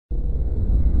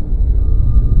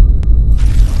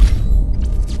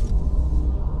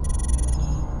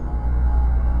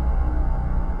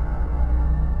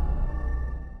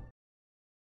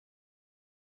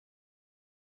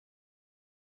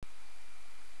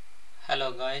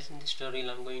Hello guys, in this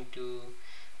tutorial I'm going to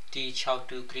teach how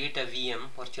to create a VM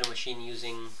virtual machine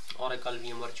using Oracle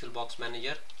VM VirtualBox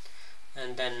Manager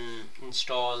and then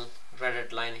install Redhat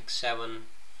Linux 7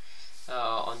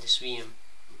 on this VM.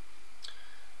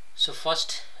 So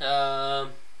first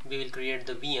we will create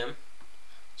the VM.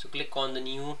 So click on the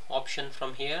new option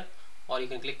from here, or you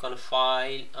can click on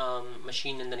file,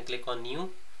 machine, and then click on new.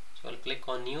 So I'll click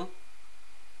on new,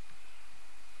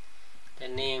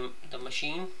 then name the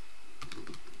machine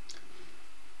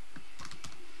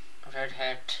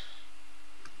Redhat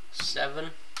 7,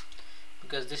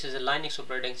 because this is a Linux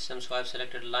operating system, so I've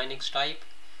selected Linux type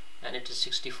and it is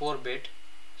 64-bit,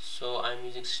 so I'm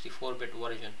using 64-bit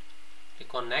version.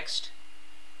 Click on next,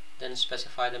 then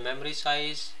specify the memory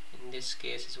size. In this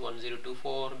case it's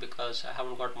 1024 because I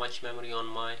haven't got much memory on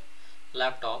my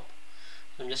laptop,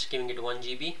 so I'm just giving it 1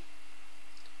 GB.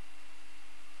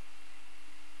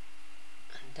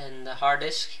 And then the hard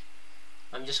disk,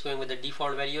 I'm just going with the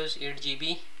default values, 8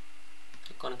 GB.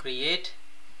 Click on create,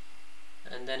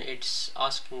 and then it's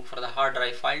asking for the hard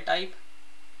drive file type.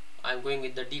 I'm going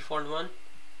with the default one,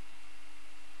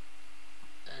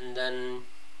 and then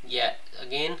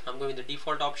again I'm going with the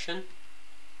default option.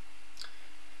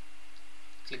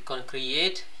 Click on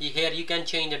create. Here you can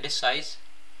change the disk size,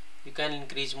 you can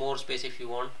increase more space if you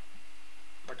want,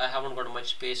 but I haven't got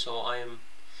much space, so I'm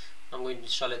going to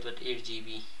install it with 8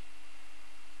 GB.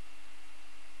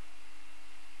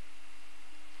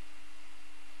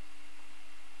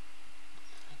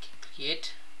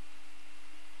 Create.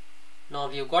 Now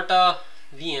we've got a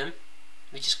VM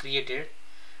which is created,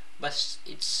 but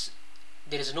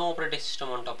there is no operating system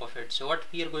on top of it. So what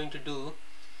we are going to do,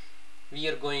 we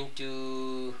are going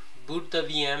to boot the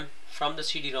VM from the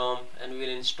CD-ROM and we will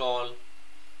install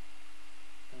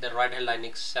the RHEL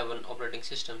Linux 7 operating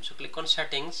system. So click on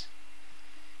settings,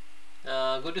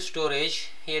 go to storage.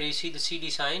 Here you see the CD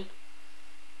sign,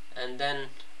 and then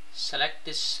select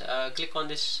this, click on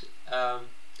this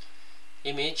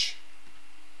image,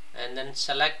 and then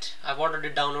select. I've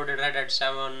already downloaded Redhat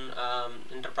 7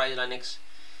 Enterprise Linux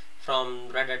from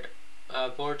Redhat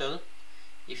portal.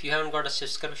 If you haven't got a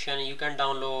subscription, you can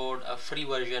download a free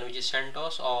version which is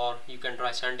CentOS, or you can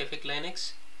try Scientific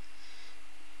Linux.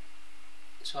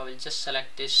 So I will just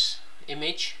select this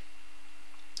image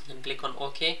and click on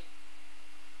OK,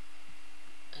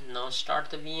 and now start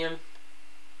the VM.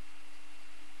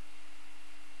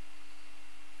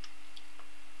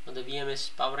 Now the VM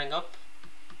is powering up.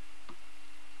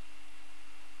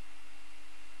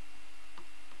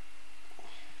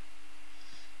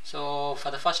 So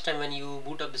for the first time when you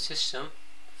boot up the system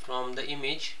from the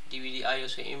image, DVD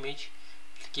ISO image,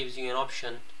 it gives you an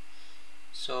option.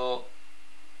 So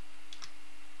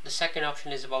the second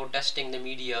option is about testing the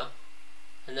media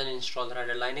and then install the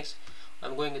Redhat Linux.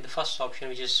 I'm going with the first option,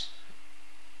 which is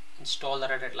install the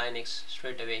Redhat Linux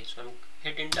straight away. So I'm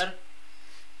hit enter.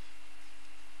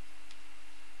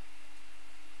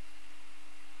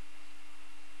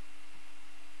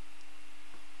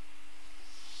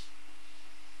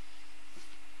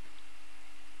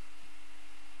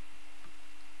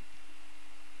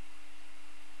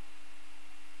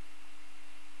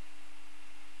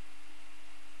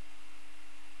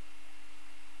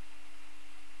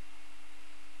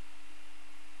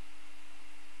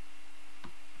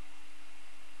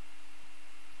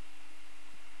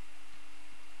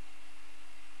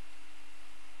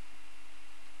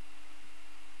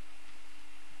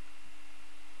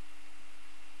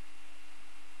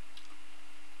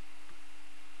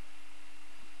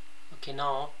 Okay,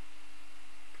 now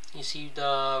you see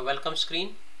the welcome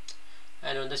screen,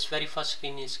 and on this very first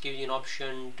screen is gives you an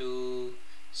option to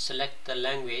select the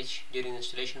language during the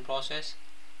installation process.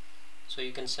 So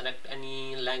you can select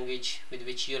any language with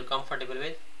which you are comfortable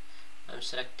with. I'm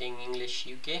selecting English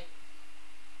UK,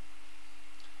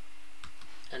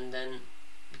 and then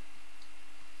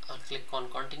I'll click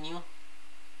on continue.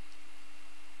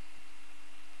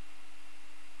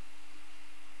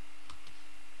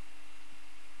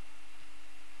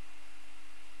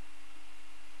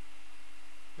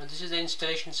 Now this is the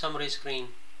installation summary screen.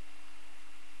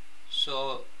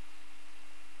 So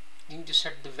you need to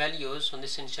set the values on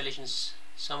this installation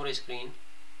summary screen,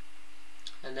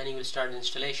 and then you will start the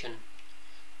installation.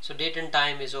 So date and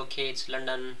time is okay, it's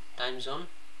London time zone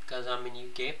because I'm in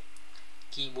UK.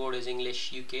 Keyboard is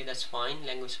English UK, that's fine.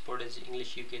 Language support is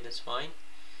English UK, that's fine.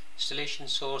 Installation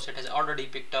source, it has already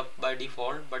picked up by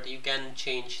default, but you can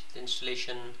change the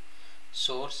installation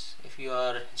source if you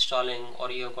are installing, or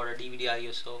you have got a DVD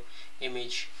ISO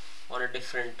image on a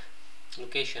different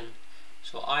location.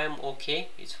 So I am okay,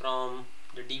 it's from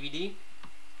the DVD.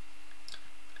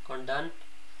 Click on done,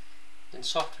 Then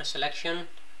software selection,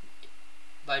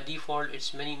 by default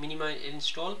it's minimize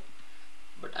install,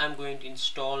 but I'm going to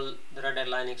install the Red Hat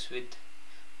Linux with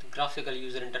the graphical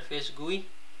user interface GUI,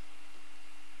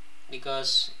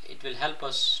 because it will help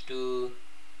us to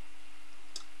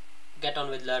get on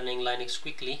with learning Linux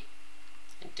quickly.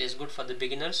 It is good for the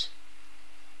beginners.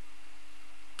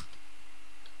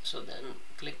 So then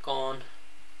click on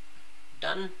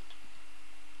done.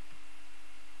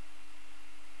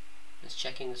 It's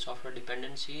checking the software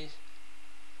dependencies.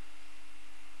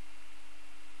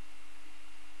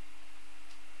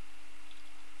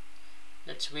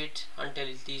 Let's wait until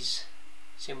this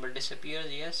symbol disappears.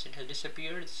 Yes, it has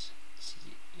disappeared. It's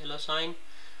yellow sign.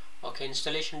 Okay,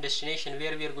 installation destination,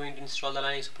 where we are going to install the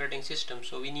Linux operating system.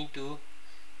 So we need to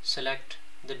select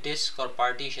the disk or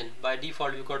partition. By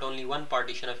default we got only one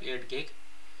partition of 8 gig.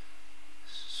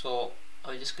 So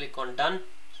I'll just click on done.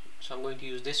 So I'm going to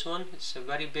use this one. It's a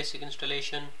very basic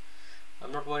installation.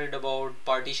 I'm not worried about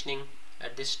partitioning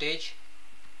at this stage.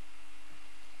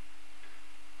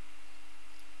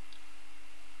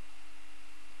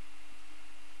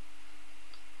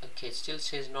 Okay, it still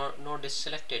says no disk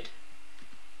selected.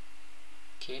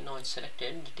 Okay, now it's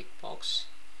selected, the tick box,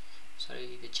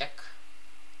 sorry, the check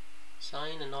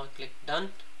sign, and now I click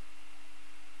done.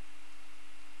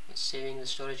 It's saving the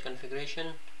storage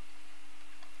configuration.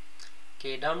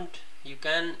 Okay, dumped. You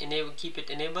can keep it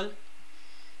enabled,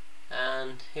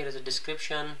 and here is a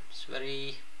description. It's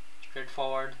very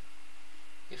straightforward.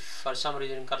 If for some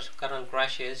reason kernel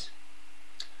crashes,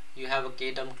 you have a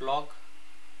kdumped log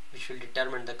which will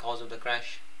determine the cause of the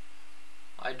crash.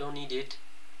 I don't need it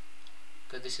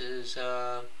because this is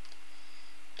a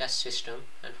test system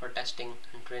and for testing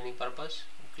and training purpose.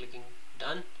 I'm clicking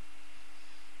done.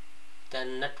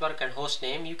 Then network and host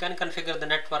name, you can configure the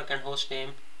network and host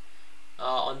name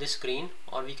on this screen,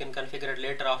 or we can configure it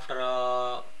later after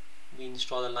we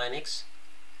install the Linux,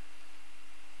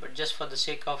 but just for the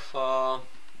sake of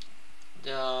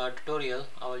the tutorial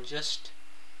I will just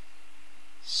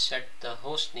set the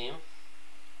host name.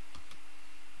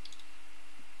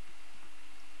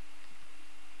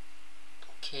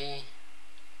 Okay,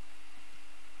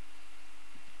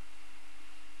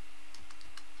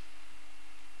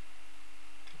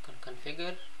 click on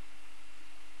configure.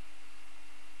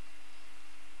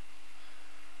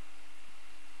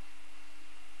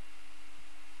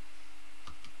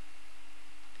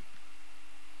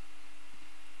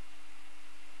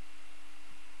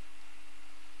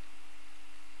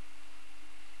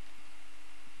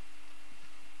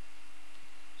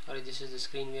 Sorry, this is the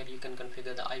screen where you can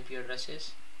configure the IP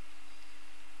addresses.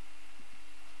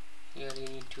 Here you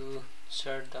need to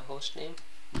insert the host name,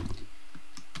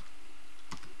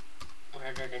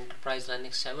 Red Hat Enterprise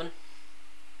Linux 7,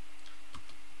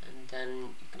 and then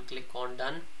you can click on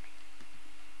done.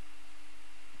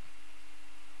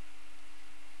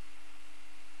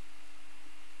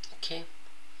 Okay,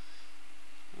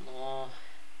 now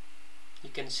you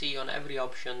can see on every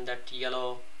option that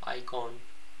yellow icon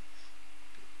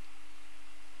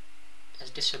has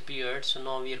disappeared. So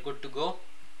now we are good to go.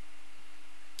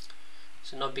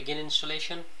 So now begin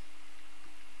installation.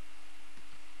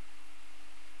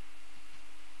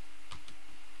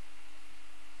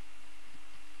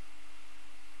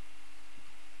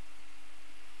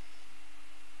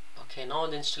 Okay, now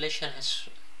the installation has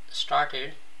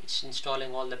started. It's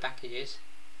installing all the packages.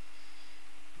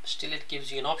 Still it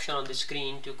gives you an option on the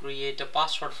screen to create a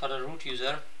password for a root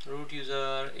user. Root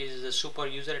user is the super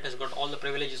user, it has got all the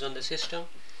privileges on the system.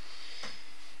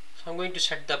 So I'm going to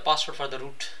set the password for the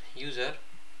root user.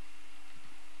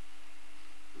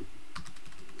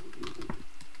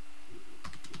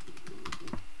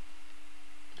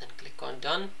 Then click on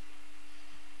done.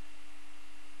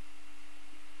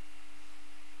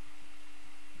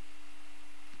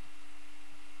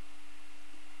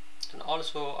 And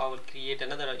also I will create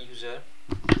another user.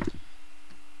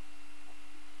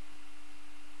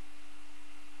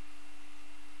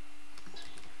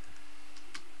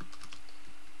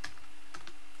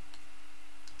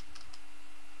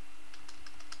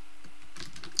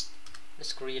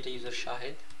 Let's create a user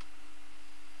Shahid.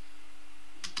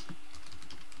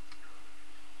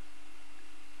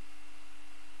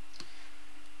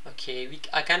 Okay,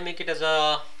 I can make it as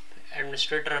a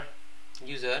administrator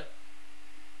user,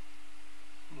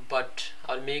 but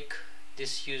I'll make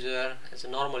this user as a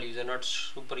normal user, not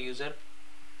super user.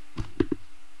 I'm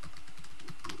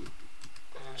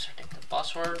setting the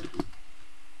password.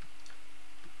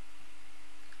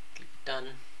 Click done.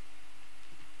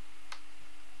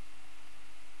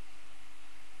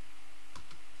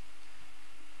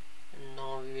 And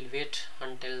now we will wait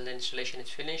until the installation is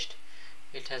finished.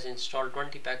 it has installed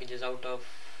 20 packages out of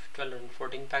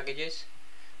 1214 packages.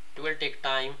 It will take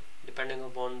time depending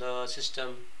upon the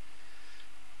system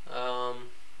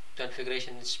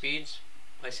configuration and speeds.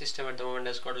 My system at the moment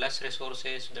has got less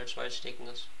resources, so that's why it's taking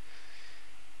us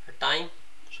a time.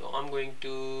 So I'm going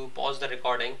to pause the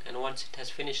recording, and once it has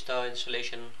finished the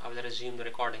installation, I will resume the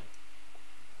recording.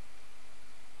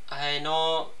 I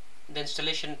know the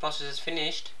installation process is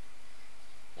finished,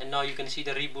 and now you can see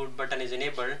the reboot button is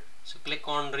enabled. So click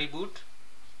on reboot.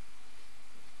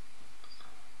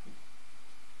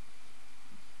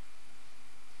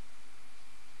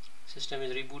 System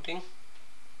is rebooting.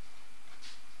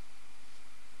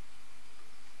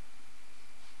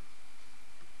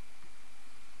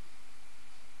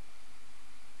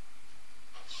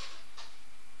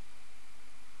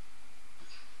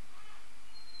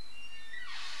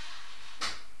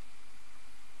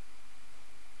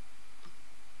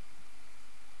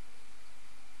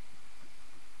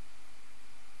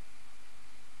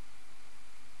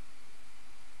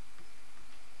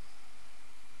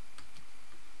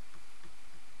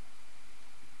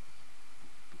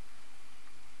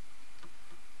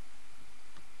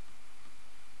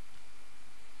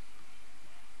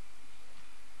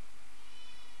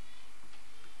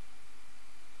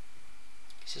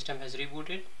 System has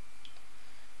rebooted.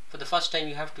 For the first time,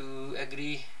 you have to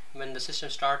agree when the system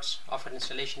starts. After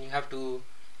installation, you have to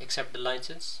accept the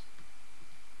license.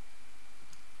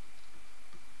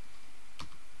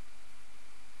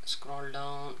 Scroll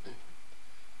down and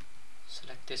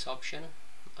select this option.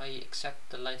 I accept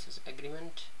the license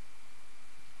agreement.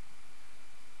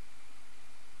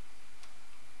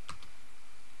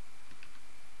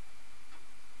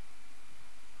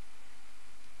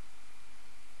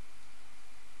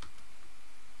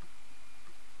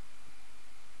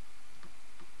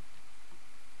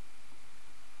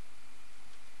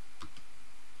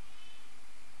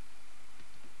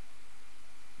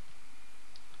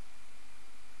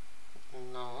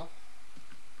 Now,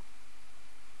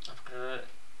 after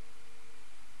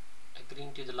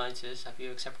agreeing to the license, after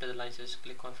you accepted the license,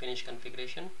 click on finish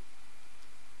configuration.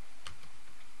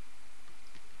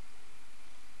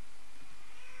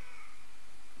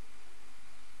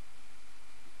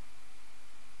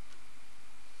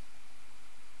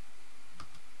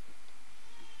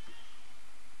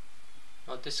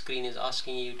 Now this screen is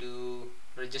asking you to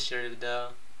register with the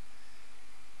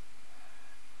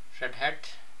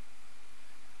Redhat.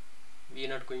 We are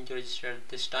not going to register at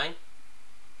this time,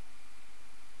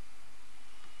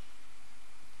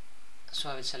 so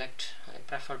I will select I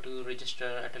prefer to register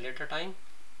at a later time.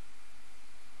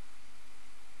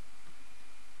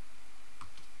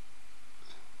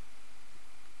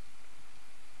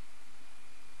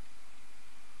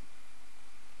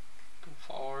 Go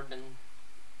forward and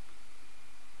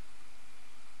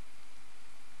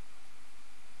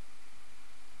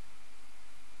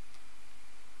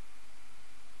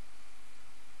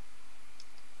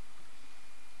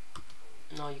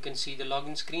now you can see the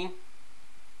login screen.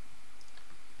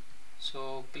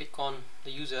 So click on the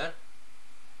user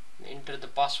and enter the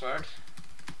password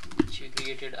which we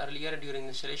created earlier during the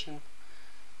installation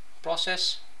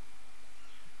process.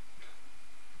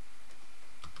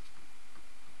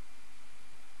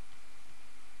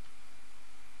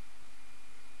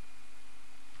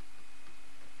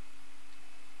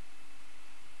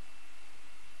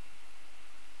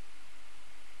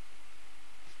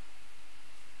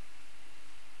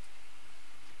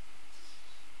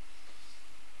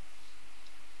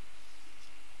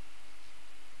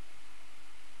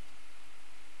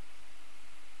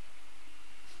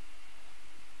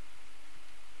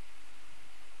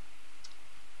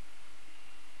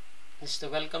 This is the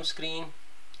welcome screen.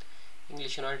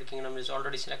 English United Kingdom is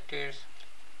already selected.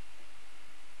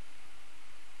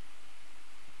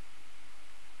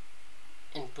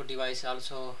 Input device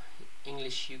also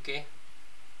English UK.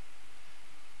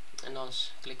 And now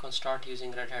click on start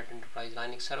using Redhat Enterprise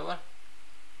Linux server.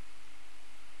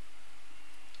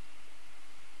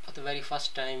 For the very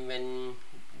first time, when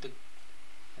the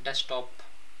desktop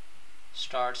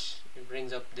starts, it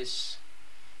brings up this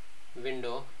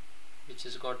window which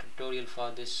has got a tutorial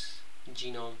for this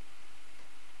genome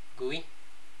GUI.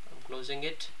 I'm closing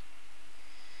it.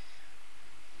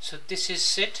 So this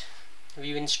is it.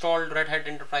 We've installed Redhat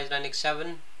Enterprise Linux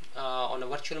 7 on a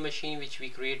virtual machine which we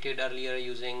created earlier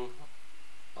using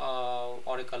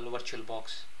Oracle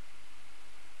VirtualBox.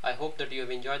 I hope that you have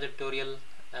enjoyed the tutorial,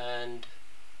 and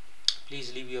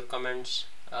please leave your comments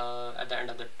at the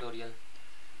end of the tutorial.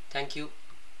 Thank you.